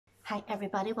Hi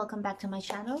everybody, welcome back to my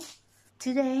channel.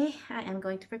 Today I am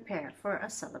going to prepare for a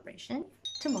celebration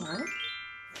tomorrow.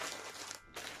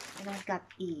 And I've got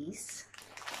these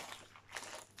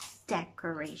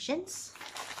decorations.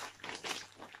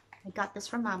 I got this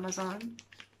from Amazon,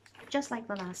 just like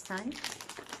the last time.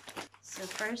 So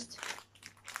first,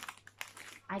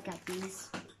 I got these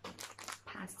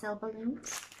pastel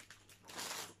balloons.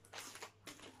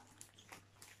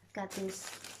 I've got these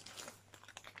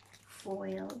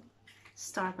foil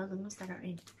star balloons that are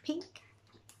in pink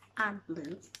and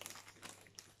blue.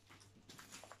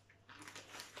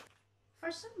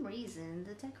 For some reason,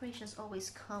 the decorations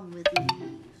always come with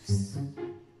leaves.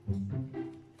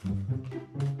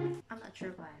 I'm not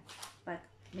sure why, but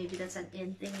maybe that's an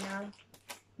in thing now.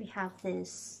 We have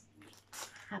this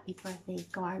happy birthday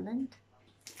garland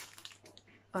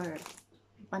or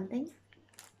bunting,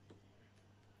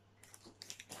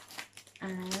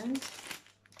 and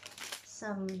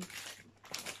some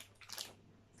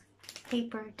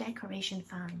paper decoration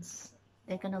fans.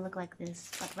 They're gonna look like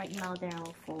this, but right now they're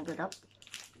all folded up.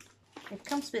 It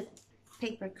comes with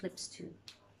paper clips too.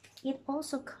 It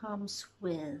also comes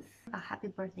with a happy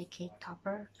birthday cake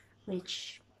topper,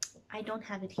 which I don't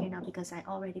have it here now because I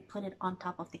already put it on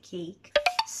top of the cake.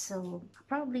 So I'll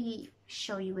probably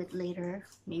show you it later,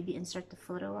 maybe insert the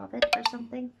photo of it or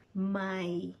something.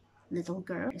 My little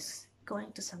girl is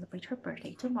going to celebrate her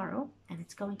birthday tomorrow, and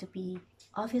it's going to be,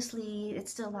 obviously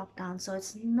it's still locked down, so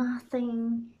it's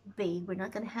nothing big. We're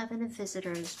not gonna have any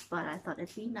visitors, but I thought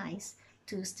it'd be nice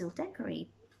to still decorate,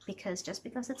 because just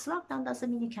because it's locked down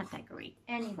doesn't mean you can't decorate.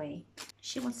 Anyway,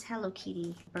 she wants Hello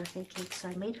Kitty birthday cake, so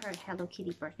I made her a Hello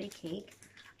Kitty birthday cake,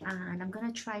 and I'm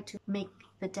gonna try to make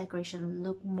the decoration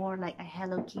look more like a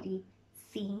Hello Kitty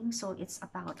theme, so it's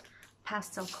about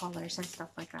pastel colors and stuff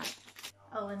like that.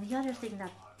 Oh, and the other thing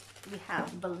that we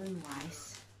have balloon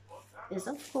wise is,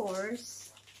 of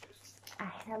course, a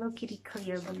Hello Kitty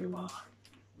clear balloon,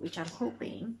 which I'm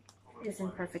hoping is in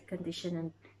perfect condition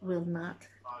and will not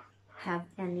have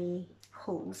any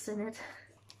holes in it.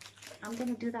 I'm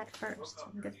gonna do that first.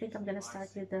 I'm gonna start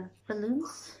with the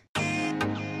balloons.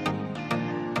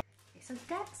 Okay, so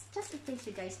that's just in case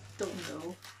you guys don't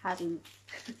know how to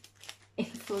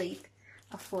inflate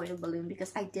a foil balloon,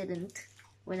 because I didn't.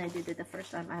 When I did it the first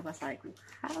time, I was like,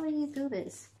 how do you do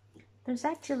this? There's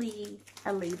actually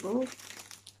a label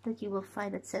that you will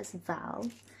find that says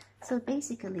valve. So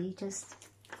basically, just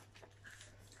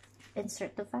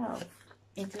insert the valve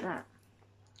into that.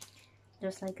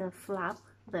 There's like a flap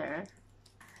there.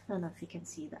 I don't know if you can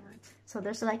see that. So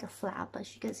there's like a flap,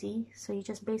 as you can see. So you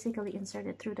just basically insert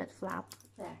it through that flap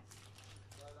there.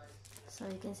 So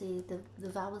you can see the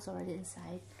valve is already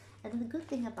inside. And the good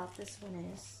thing about this one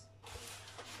is,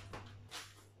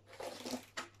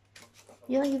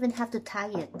 you don't even have to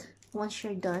tie it. Once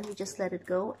you're done, you just let it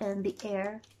go and the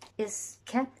air is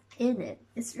kept in it.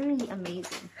 It's really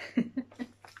amazing.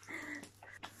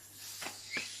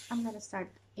 I'm gonna start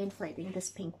inflating this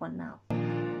pink one now. So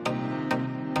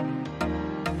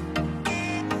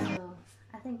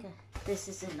I think this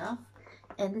is enough,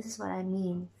 and this is what I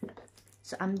mean.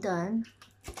 So I'm done.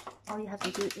 All you have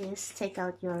to do is take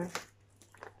out your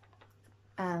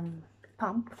air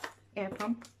pump,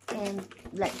 and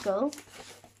let go.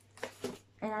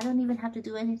 And I don't even have to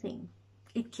do anything.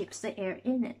 It keeps the air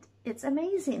in it. It's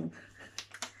amazing.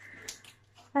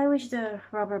 I wish the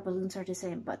rubber balloons are the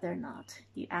same, but they're not.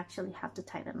 You actually have to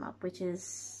tie them up, which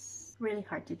is really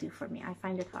hard to do for me. I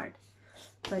find it hard.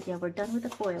 But yeah, we're done with the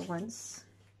foil ones.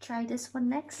 Try this one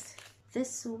next.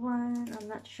 This one, I'm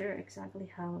not sure exactly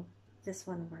how this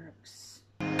one works.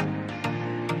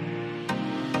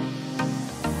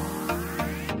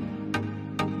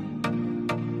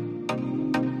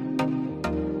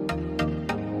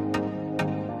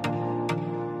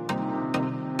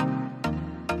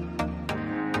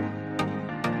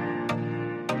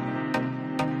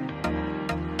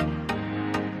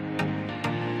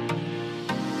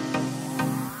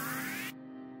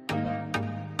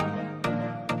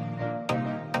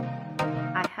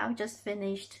 I just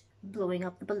finished blowing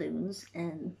up the balloons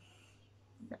and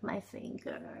my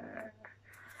finger.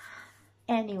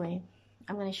 Anyway,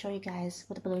 I'm going to show you guys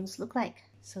what the balloons look like.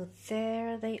 So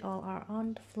there they all are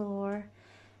on the floor.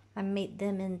 I made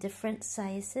them in different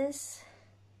sizes.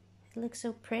 It looks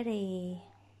so pretty.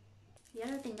 The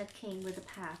other thing that came with the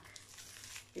pack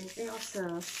is they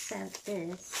also sent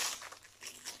this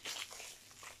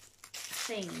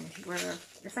thing where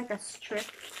it's like a strip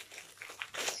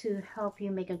to help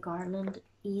you make a garland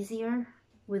easier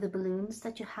with the balloons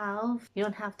that you have. You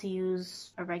don't have to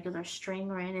use a regular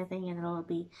string or anything, and it'll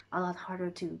be a lot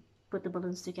harder to put the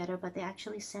balloons together, but they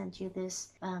actually sent you this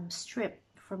strip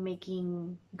for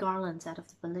making garlands out of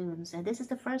the balloons, and this is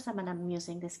the first time that I'm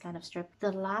using this kind of strip.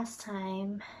 The last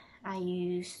time I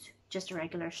used just a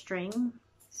regular string,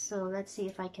 so let's see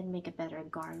if I can make a better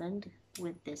garland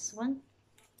with this one.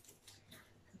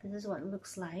 This is what it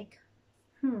looks like.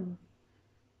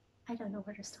 I don't know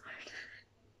where to start.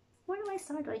 Where do I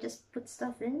start? Do I just put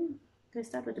stuff in? Do I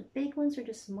start with the big ones or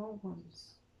the small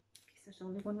ones? Because there's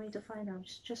only one way to find out.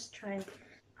 Just try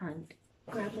and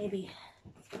grab maybe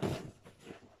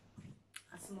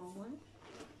a small one.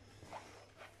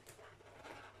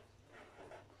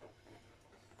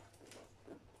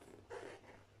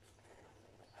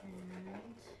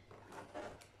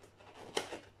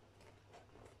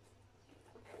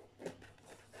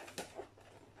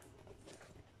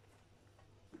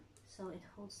 So it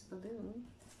holds the balloon.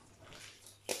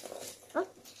 Oh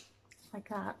my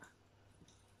god.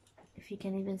 If you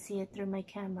can even see it through my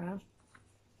camera.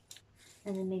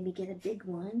 And then maybe get a big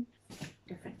one,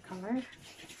 different color.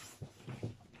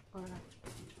 Or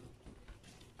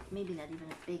maybe not even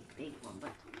a big one,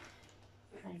 but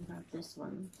try and grab this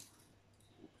one.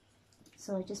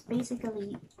 So I just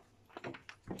basically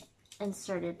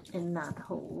insert it in that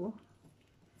hole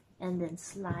and then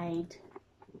slide.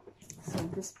 So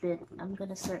this bit, I'm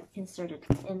gonna insert it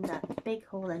in that big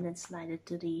hole and then slide it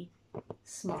to the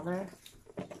smaller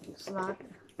slot.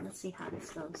 Let's see how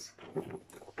this goes.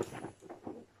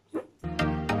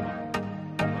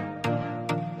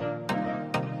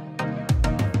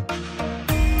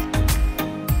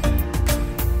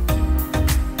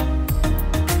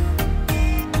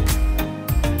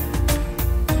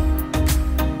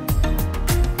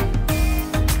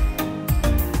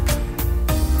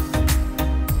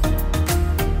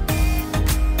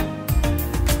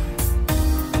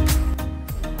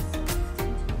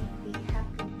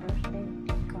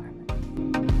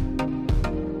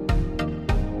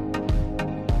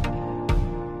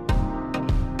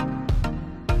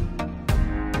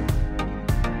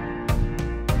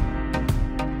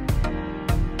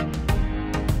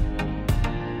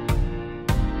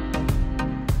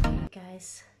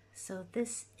 So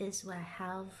this is what I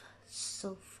have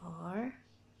so far.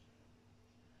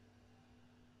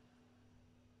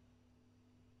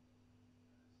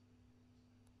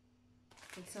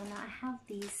 Okay, so now I have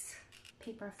these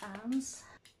paper fans.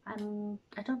 I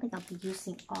don't think I'll be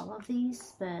using all of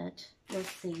these, but we'll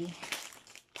see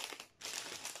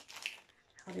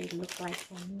how they look like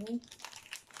on me.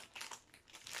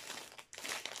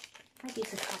 I'll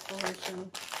use a couple or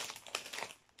two.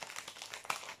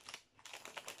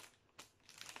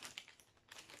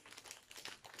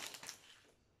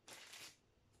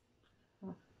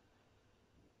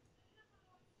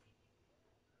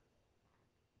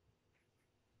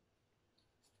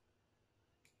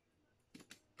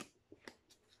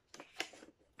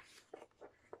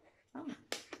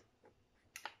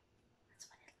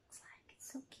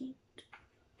 So cute.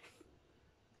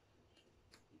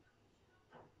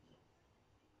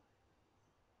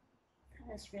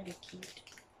 That is really cute.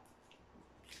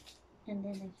 And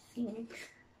then I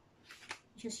think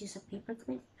just use a paper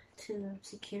clip to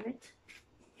secure it.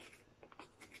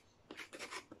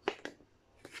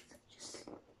 So just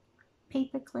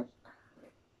paper clip.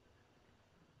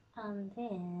 And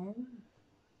then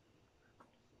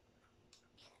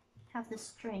have the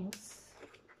strings.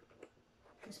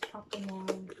 Just pop them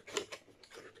on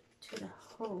to the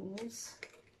holes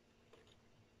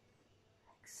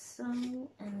like so,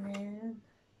 and then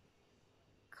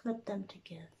clip them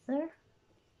together.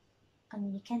 I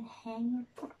mean, you can hang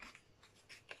it.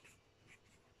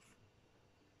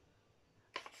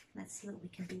 Let's see what we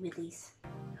can do with these.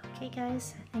 Okay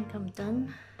guys, I think I'm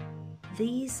done.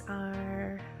 These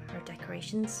are our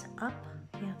decorations up.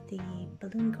 We have the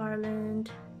balloon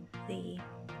garland, the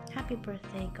happy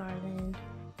birthday garland,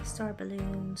 star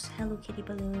balloons, Hello Kitty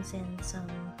balloons, and some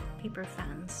paper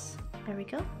fans. There we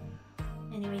go.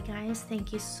 Anyway guys,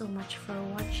 thank you so much for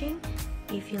watching.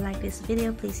 If you like this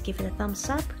video, please give it a thumbs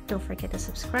up. Don't forget to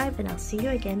subscribe, and I'll see you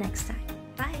again next time.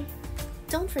 Bye!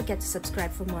 Don't forget to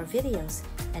subscribe for more videos.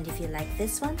 And if you like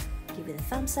this one, give it a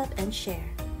thumbs up and share.